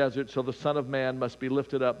snake in the desert, so the Son of Man must be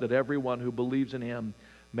lifted up, that everyone who believes in Him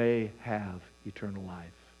may have eternal life.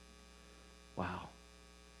 Wow.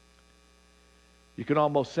 You can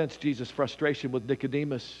almost sense Jesus' frustration with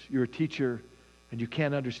Nicodemus. You're a teacher, and you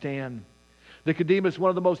can't understand. Nicodemus, one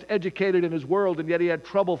of the most educated in his world, and yet he had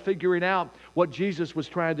trouble figuring out what Jesus was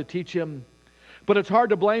trying to teach him. But it's hard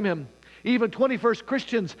to blame him. Even 21st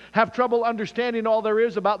Christians have trouble understanding all there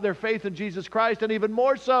is about their faith in Jesus Christ, and even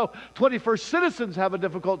more so, 21st citizens have a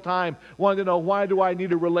difficult time wanting to know, why do I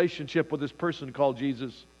need a relationship with this person called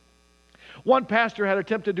Jesus? One pastor had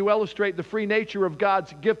attempted to illustrate the free nature of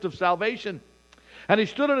God's gift of salvation. And he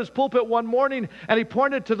stood on his pulpit one morning and he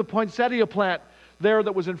pointed to the poinsettia plant there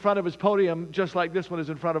that was in front of his podium, just like this one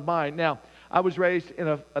is in front of mine. Now, I was raised in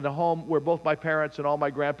a home where both my parents and all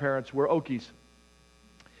my grandparents were Okies.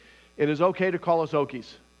 It is okay to call us Okies.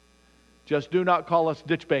 Just do not call us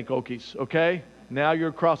ditch bank Okies, okay? Now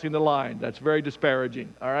you're crossing the line. That's very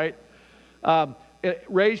disparaging, all right?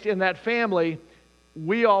 Raised in that family,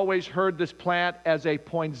 we always heard this plant as a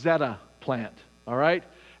poinsettia plant, all right?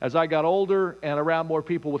 As I got older and around more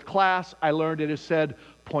people with class, I learned it is said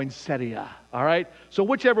poinsettia, all right? So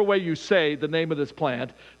whichever way you say the name of this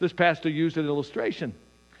plant, this pastor used an illustration.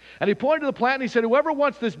 And he pointed to the plant and he said, whoever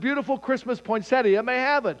wants this beautiful Christmas poinsettia may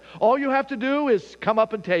have it. All you have to do is come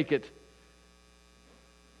up and take it.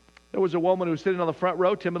 There was a woman who was sitting on the front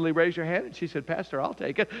row, timidly raised her hand, and she said, Pastor, I'll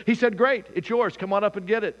take it. He said, great, it's yours. Come on up and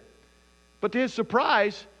get it. But to his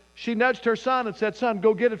surprise, she nudged her son and said, son,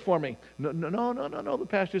 go get it for me. No, the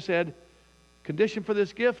pastor said, condition for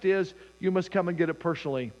this gift is you must come and get it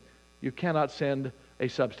personally. You cannot send a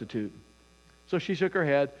substitute. So she shook her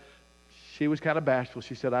head. She was kind of bashful.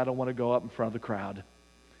 She said, I don't want to go up in front of the crowd.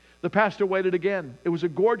 The pastor waited again. It was a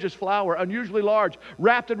gorgeous flower, unusually large,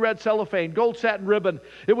 wrapped in red cellophane, gold satin ribbon.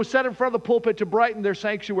 It was set in front of the pulpit to brighten their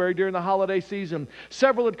sanctuary during the holiday season.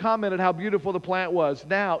 Several had commented how beautiful the plant was.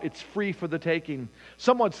 Now it's free for the taking.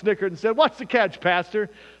 Someone snickered and said, "What's the catch,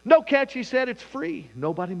 Pastor?" "No catch," he said. "It's free."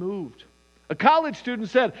 Nobody moved. A college student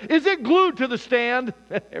said, "Is it glued to the stand?"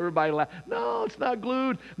 Everybody laughed. "No, it's not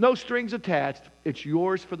glued. No strings attached. It's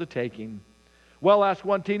yours for the taking." "Well," asked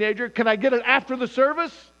one teenager, "can I get it after the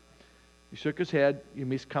service?" He shook his head. "You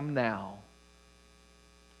must come now."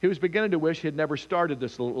 He was beginning to wish he had never started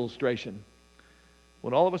this little illustration,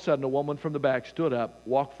 when all of a sudden a woman from the back stood up,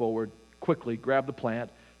 walked forward, quickly grabbed the plant,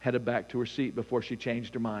 headed back to her seat before she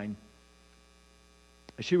changed her mind.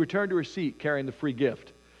 As she returned to her seat carrying the free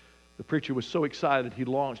gift, the preacher was so excited he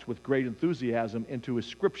launched with great enthusiasm into his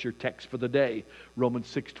scripture text for the day, Romans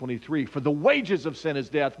 6:23. "For the wages of sin is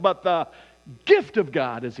death, but the gift of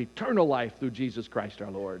God is eternal life through Jesus Christ our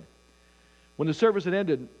Lord." When the service had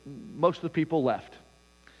ended, most of the people left.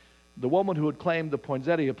 The woman who had claimed the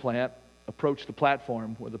poinsettia plant approached the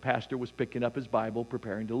platform where the pastor was picking up his Bible,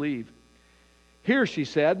 preparing to leave. "Here," she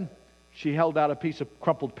said. She held out a piece of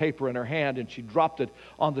crumpled paper in her hand and she dropped it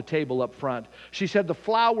on the table up front. She said, "The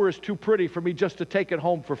flower is too pretty for me just to take it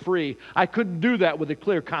home for free. I couldn't do that with a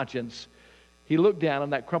clear conscience." He looked down,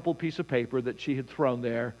 and that crumpled piece of paper that she had thrown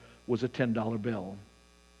there was a $10 bill.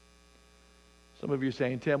 Some of you are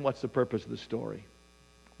saying, "Tim, what's the purpose of the story?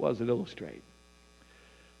 What does it illustrate?"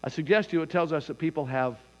 I suggest to you it tells us that people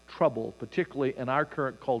have trouble, particularly in our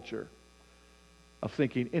current culture, of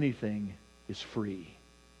thinking anything is free,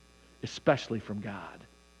 especially from God.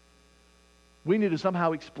 We need to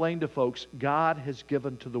somehow explain to folks God has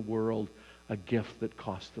given to the world a gift that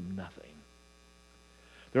costs them nothing.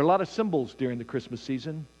 There are a lot of symbols during the Christmas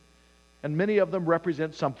season, and many of them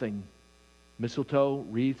represent something. Mistletoe,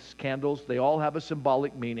 wreaths, candles, they all have a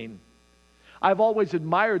symbolic meaning. I've always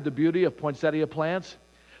admired the beauty of poinsettia plants.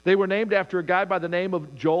 They were named after a guy by the name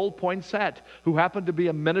of Joel Poinsett, who happened to be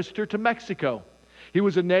a minister to Mexico. He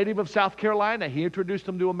was a native of South Carolina. He introduced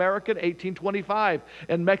them to America in 1825.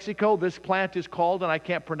 In Mexico, this plant is called, and I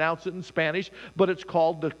can't pronounce it in Spanish, but it's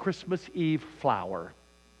called the Christmas Eve flower.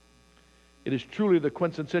 It is truly the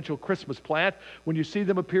quintessential Christmas plant. When you see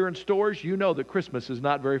them appear in stores, you know that Christmas is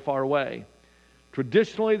not very far away.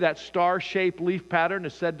 Traditionally, that star-shaped leaf pattern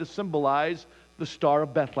is said to symbolize the Star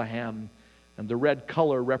of Bethlehem, and the red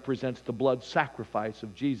color represents the blood sacrifice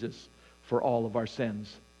of Jesus for all of our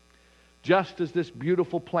sins. Just as this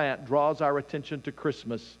beautiful plant draws our attention to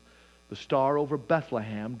Christmas, the star over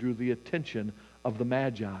Bethlehem drew the attention of the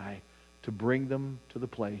Magi to bring them to the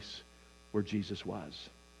place where Jesus was.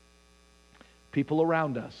 People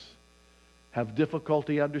around us have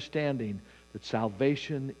difficulty understanding that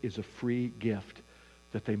salvation is a free gift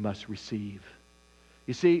that they must receive.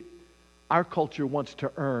 You see, our culture wants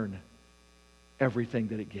to earn everything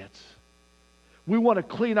that it gets. We want to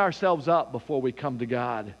clean ourselves up before we come to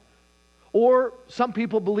God. Or some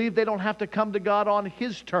people believe they don't have to come to God on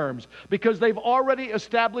His terms because they've already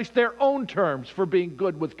established their own terms for being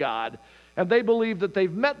good with God. And they believe that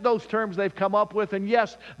they've met those terms they've come up with, and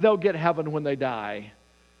yes, they'll get heaven when they die.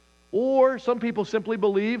 Or some people simply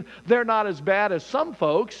believe they're not as bad as some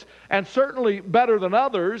folks, and certainly better than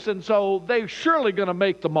others, and so they're surely going to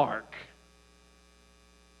make the mark.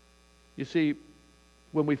 You see,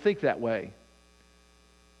 when we think that way,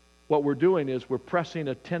 what we're doing is we're pressing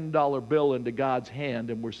a $10 bill into God's hand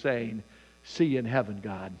and we're saying, "See you in heaven,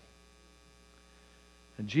 God."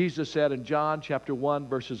 And Jesus said in John chapter 1,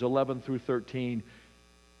 verses 11 through 13,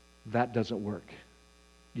 that doesn't work.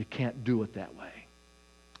 You can't do it that way.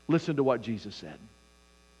 Listen to what Jesus said.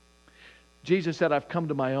 Jesus said, "I've come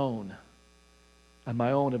to my own, and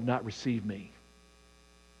my own have not received me.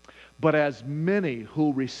 But as many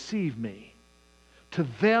who receive me, to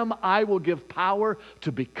them I will give power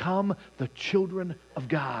to become the children of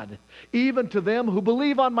God, even to them who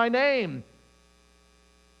believe on my name,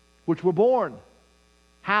 which were born."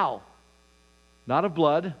 How? Not of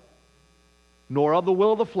blood, nor of the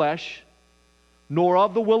will of the flesh, nor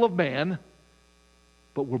of the will of man,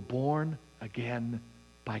 but were born again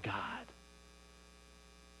by God.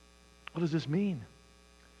 What does this mean?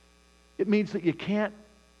 It means that you can't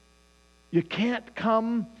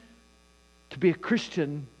come to be a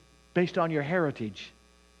Christian based on your heritage.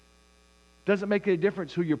 It doesn't make any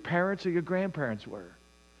difference who your parents or your grandparents were.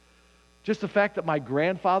 Just the fact that my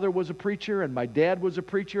grandfather was a preacher and my dad was a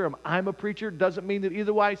preacher and I'm a preacher doesn't mean that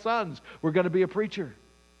either of my sons were going to be a preacher.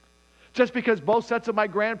 Just because both sets of my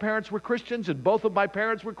grandparents were Christians and both of my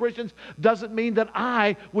parents were Christians doesn't mean that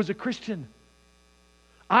I was a Christian.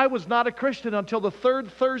 I was not a Christian until the third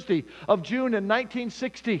Thursday of June in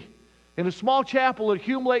 1960 in a small chapel at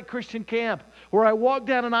Hume Lake Christian Camp, where I walked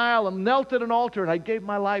down an aisle and knelt at an altar and I gave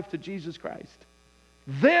my life to Jesus Christ.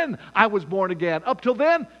 Then I was born again. Up till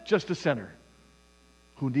then, just a sinner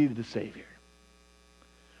who needed a Savior.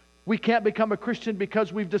 We can't become a Christian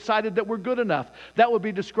because we've decided that we're good enough. That would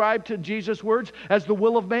be described in Jesus' words as the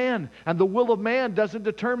will of man. And the will of man doesn't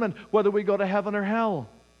determine whether we go to heaven or hell.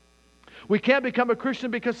 We can't become a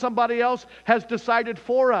Christian because somebody else has decided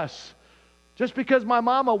for us. Just because my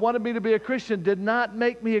mama wanted me to be a Christian did not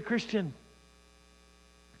make me a Christian.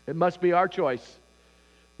 It must be our choice.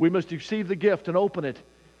 We must receive the gift and open it.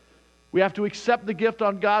 We have to accept the gift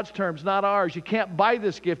on God's terms, not ours. You can't buy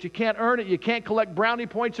this gift. You can't earn it. You can't collect brownie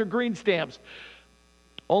points or green stamps.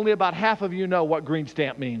 Only about half of you know what green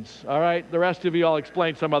stamp means, all right? The rest of you I'll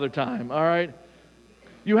explain some other time, all right?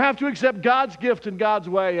 You have to accept God's gift in God's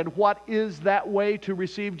way. And what is that way to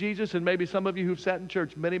receive Jesus? And maybe some of you who've sat in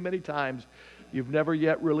church many, many times, you've never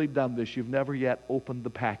yet really done this. You've never yet opened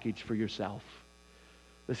the package for yourself.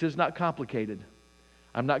 This is not complicated.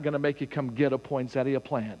 I'm not going to make you come get a poinsettia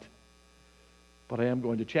plant. But I am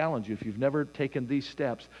going to challenge you. If you've never taken these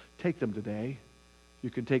steps, take them today.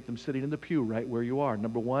 You can take them sitting in the pew right where you are.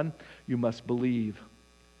 Number one, you must believe.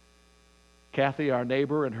 Kathy, our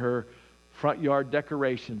neighbor, and her front yard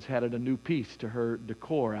decorations added a new piece to her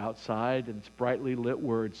decor outside, and it's brightly lit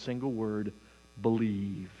word, single word,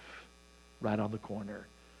 believe, right on the corner.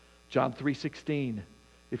 John 3:16.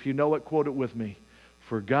 If you know it, quote it with me.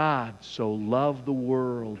 For God so loved the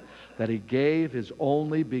world that He gave His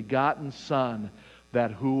only begotten Son,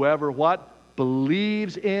 that whoever, what?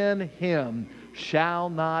 Believes in Him shall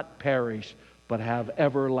not perish, but have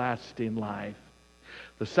everlasting life.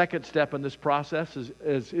 The second step in this process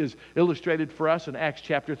is illustrated for us in Acts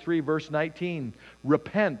chapter 3, verse 19.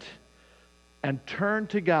 Repent and turn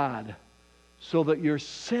to God so that your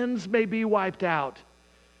sins may be wiped out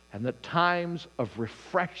and that times of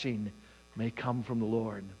refreshing may come from the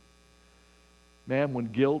Lord. Man, when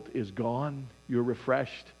guilt is gone, you're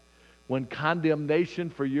refreshed. When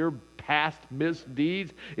condemnation for your past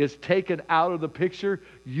misdeeds is taken out of the picture,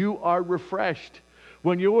 you are refreshed.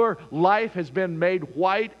 When your life has been made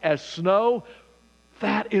white as snow,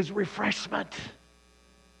 that is refreshment.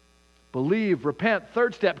 Believe, repent.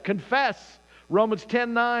 Third step, confess. Romans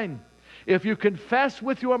 10:9. If you confess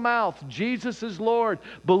with your mouth Jesus is Lord,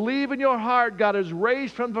 believe in your heart God is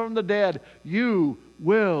raised from the dead, you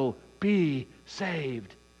will be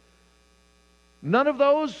saved. None of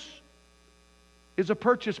those is a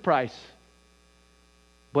purchase price,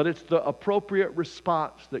 but it's the appropriate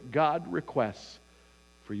response that God requests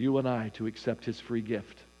for you and I to accept His free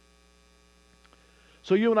gift.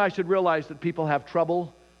 So you and I should realize that people have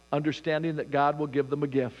trouble understanding that God will give them a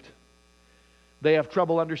gift. They have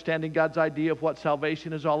trouble understanding God's idea of what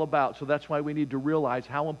salvation is all about. So that's why we need to realize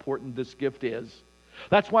how important this gift is.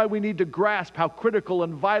 That's why we need to grasp how critical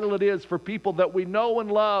and vital it is for people that we know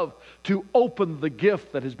and love to open the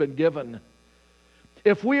gift that has been given.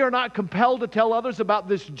 If we are not compelled to tell others about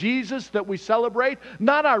this Jesus that we celebrate,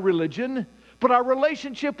 not our religion, but our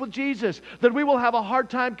relationship with Jesus, then we will have a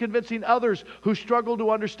hard time convincing others who struggle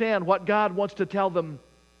to understand what God wants to tell them.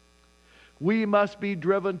 We must be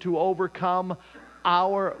driven to overcome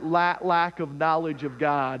our lack of knowledge of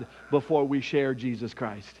God before we share Jesus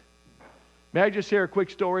Christ. May I just share a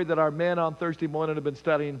quick story that our men on Thursday morning have been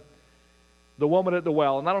studying? The woman at the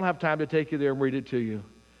well, and I don't have time to take you there and read it to you.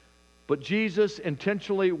 But Jesus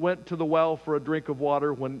intentionally went to the well for a drink of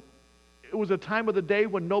water when it was a time of the day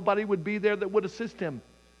when nobody would be there that would assist him.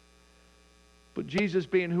 But Jesus,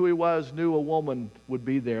 being who He was, knew a woman would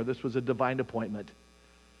be there. This was a divine appointment.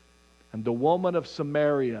 And the woman of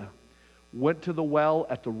Samaria went to the well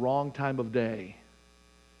at the wrong time of day.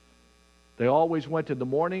 They always went in the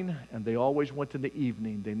morning and they always went in the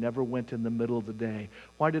evening. They never went in the middle of the day.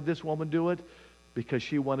 Why did this woman do it? Because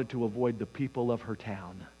she wanted to avoid the people of her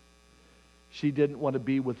town. She didn't want to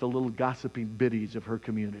be with the little gossiping biddies of her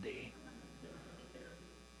community.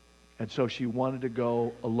 And so she wanted to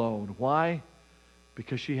go alone. Why?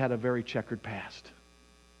 Because she had a very checkered past.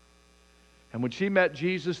 And when she met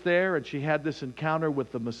Jesus there and she had this encounter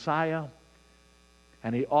with the Messiah,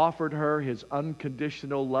 and He offered her His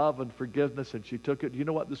unconditional love and forgiveness, and she took it, you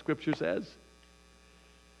know what the Scripture says?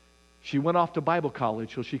 She went off to Bible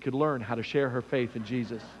college so she could learn how to share her faith in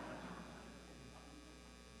Jesus.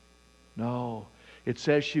 No, it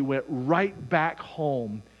says she went right back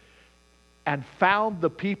home and found the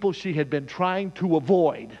people she had been trying to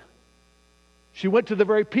avoid She went to the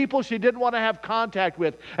very people she didn't want to have contact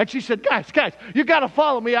with. And she said, guys, you got to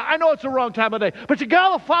follow me. I know it's the wrong time of day, but you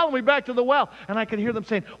got to follow me back to the well. And I could hear them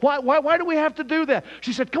saying, why do we have to do that?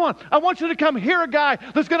 She said, come on, I want you to come hear a guy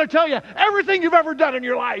that's going to tell you everything you've ever done in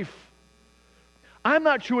your life. I'm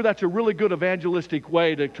not sure that's a really good evangelistic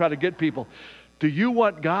way to try to get people. Do you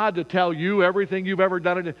want God to tell you everything you've ever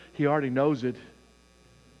done? He already knows it.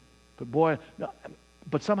 But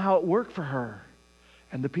somehow it worked for her.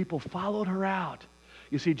 And the people followed her out.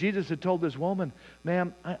 You see, Jesus had told this woman,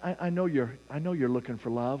 ma'am, I know you're looking for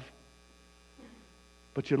love,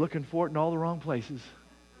 but you're looking for it in all the wrong places.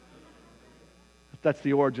 That's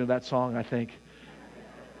the origin of that song, I think.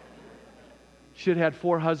 She had had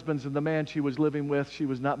 4 husbands, and the man she was living with, she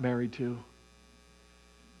was not married to.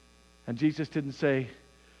 And Jesus didn't say,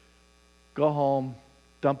 go home,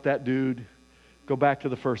 dump that dude, go back to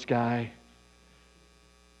the first guy.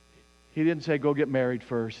 He didn't say, go get married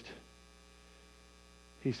first.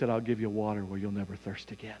 He said, I'll give you water where you'll never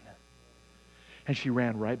thirst again. And she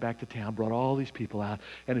ran right back to town, brought all these people out.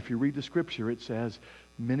 And if you read the scripture, it says,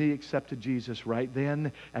 many accepted Jesus right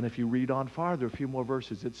then. And if you read on farther, a few more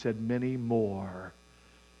verses, it said, many more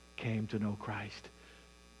came to know Christ.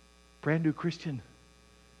 Brand new Christian,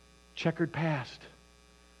 checkered past,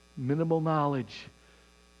 minimal knowledge,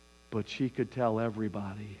 but she could tell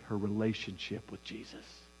everybody her relationship with Jesus.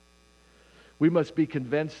 We must be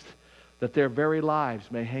convinced that their very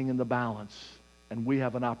lives may hang in the balance, and we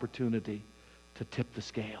have an opportunity to tip the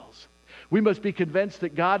scales. We must be convinced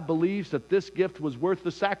that God believes that this gift was worth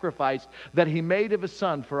the sacrifice that He made of His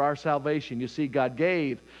Son for our salvation. You see, God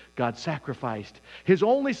gave, God sacrificed His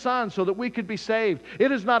only Son so that we could be saved.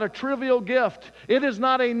 It is not a trivial gift. It is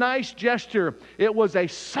not a nice gesture. It was a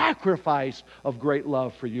sacrifice of great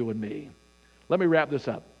love for you and me. Let me wrap this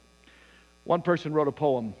up. One person wrote a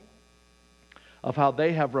poem of how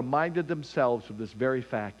they have reminded themselves of this very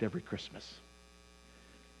fact every Christmas.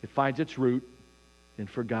 It finds its root in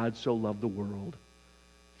for God so loved the world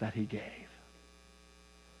that He gave.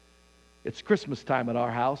 It's Christmas time at our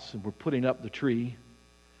house, and we're putting up the tree.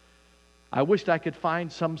 I wished I could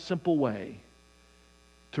find some simple way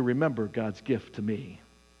to remember God's gift to me.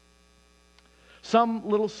 Some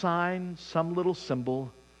little sign, some little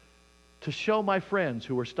symbol to show my friends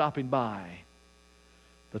who are stopping by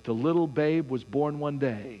that the little babe was born one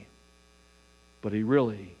day, but He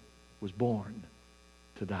really was born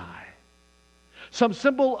to die. Some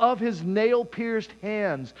symbol of His nail-pierced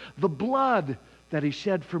hands, the blood that He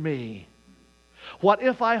shed for me. What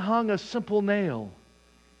if I hung a simple nail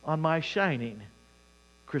on my shining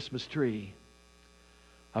Christmas tree?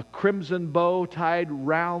 A crimson bow tied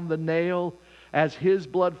round the nail as His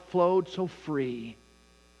blood flowed so free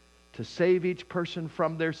to save each person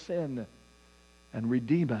from their sin and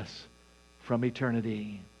redeem us from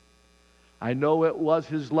eternity. I know it was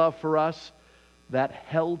His love for us that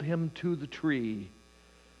held Him to the tree.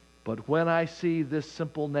 But when I see this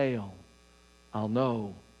simple nail, I'll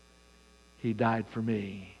know He died for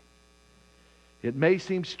me. It may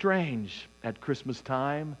seem strange at Christmas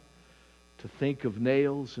time to think of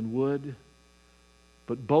nails and wood,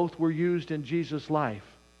 but both were used in Jesus' life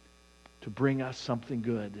to bring us something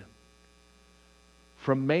good.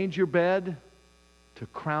 From manger bed to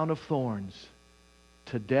crown of thorns,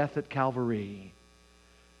 to death at Calvary,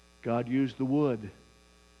 God used the wood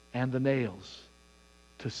and the nails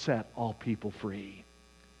to set all people free.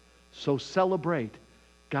 So celebrate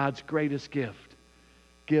God's greatest gift.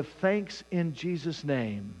 Give thanks in Jesus'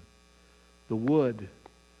 name. The wood,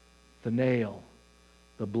 the nail,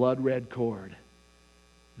 the blood-red cord.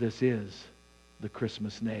 This is the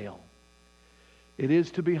Christmas nail. It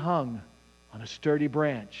is to be hung on a sturdy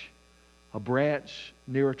branch, a branch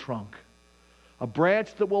near a trunk, a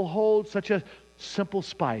branch that will hold such a simple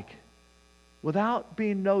spike without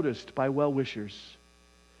being noticed by well-wishers,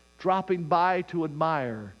 dropping by to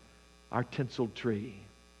admire our tinseled tree.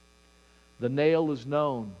 The nail is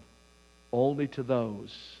known only to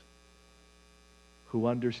those who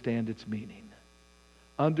understand its meaning,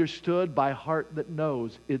 understood by heart that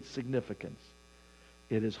knows its significance.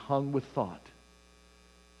 It is hung with thought.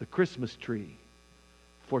 The Christmas tree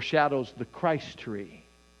foreshadows the Christ tree,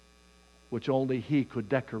 which only He could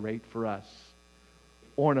decorate for us,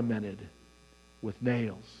 ornamented with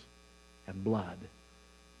nails and blood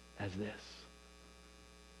as this.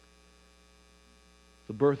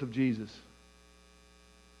 The birth of Jesus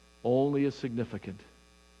only is significant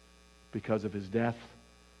because of His death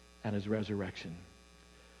and His resurrection.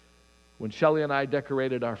 When Shelley and I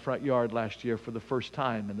decorated our front yard last year for the first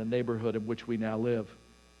time in the neighborhood in which we now live,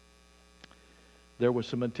 there was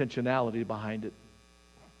some intentionality behind it.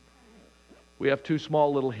 We have two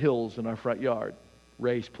small little hills in our front yard,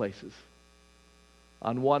 raised places.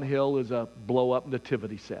 On one hill is a blow-up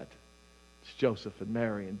nativity set. It's Joseph and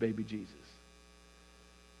Mary and baby Jesus.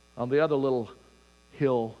 On the other little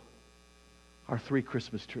hill are 3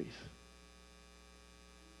 Christmas trees.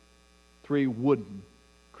 3 wooden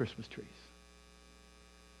Christmas trees.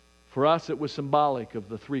 For us, it was symbolic of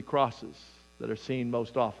the 3 crosses that are seen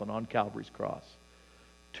most often on Calvary's cross.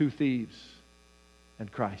 2 thieves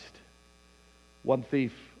and Christ. 1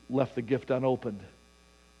 thief left the gift unopened.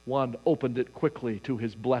 1 opened it quickly to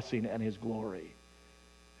his blessing and his glory.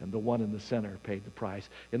 And the one in the center paid the price.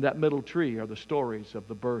 In that middle tree are the stories of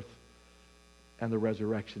the birth and the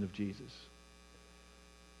resurrection of Jesus.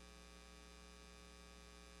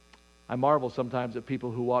 I marvel sometimes at people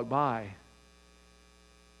who walk by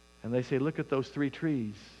and they say, look at those 3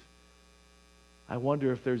 trees. I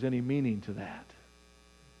wonder if there's any meaning to that.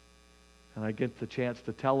 And I get the chance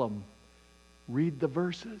to tell them, read the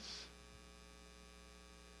verses.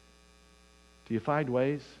 Do you find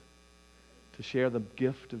ways to share the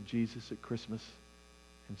gift of Jesus at Christmas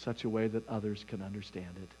in such a way that others can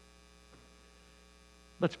understand it?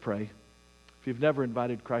 Let's pray. If you've never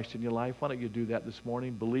invited Christ in your life, why don't you do that this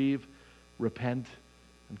morning? Believe, repent,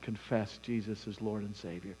 and confess Jesus as Lord and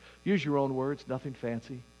Savior. Use your own words, nothing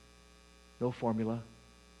fancy, no formula,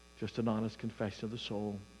 just an honest confession of the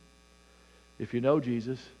soul. If you know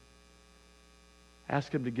Jesus,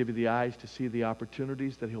 ask Him to give you the eyes to see the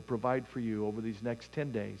opportunities that He'll provide for you over these next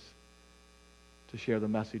 10 days to share the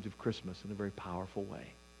message of Christmas in a very powerful way.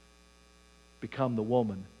 Become the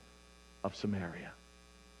woman of Samaria.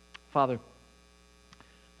 Father,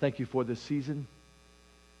 thank you for this season.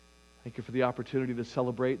 Thank you for the opportunity to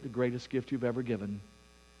celebrate the greatest gift you've ever given.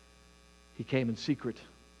 He came in secret.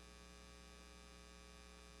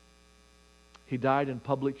 He died in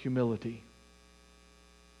public humility.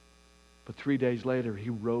 But 3 days later,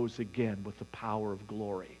 He rose again with the power of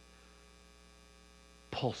glory,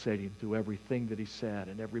 pulsating through everything that He said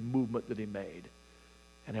and every movement that He made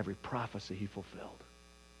and every prophecy He fulfilled.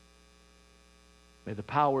 May the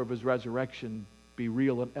power of His resurrection be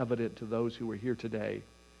real and evident to those who are here today.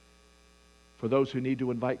 For those who need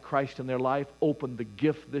to invite Christ in their life, open the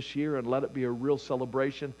gift this year and let it be a real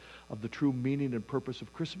celebration of the true meaning and purpose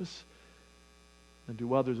of Christmas. And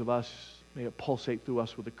to others of us, may it pulsate through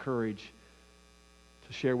us with the courage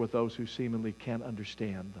to share with those who seemingly can't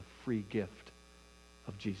understand the free gift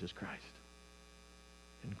of Jesus Christ.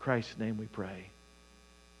 In Christ's name we pray.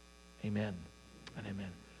 Amen and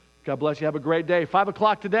amen. God bless you. Have a great day. 5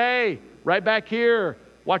 o'clock today, right back here.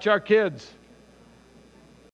 Watch our kids.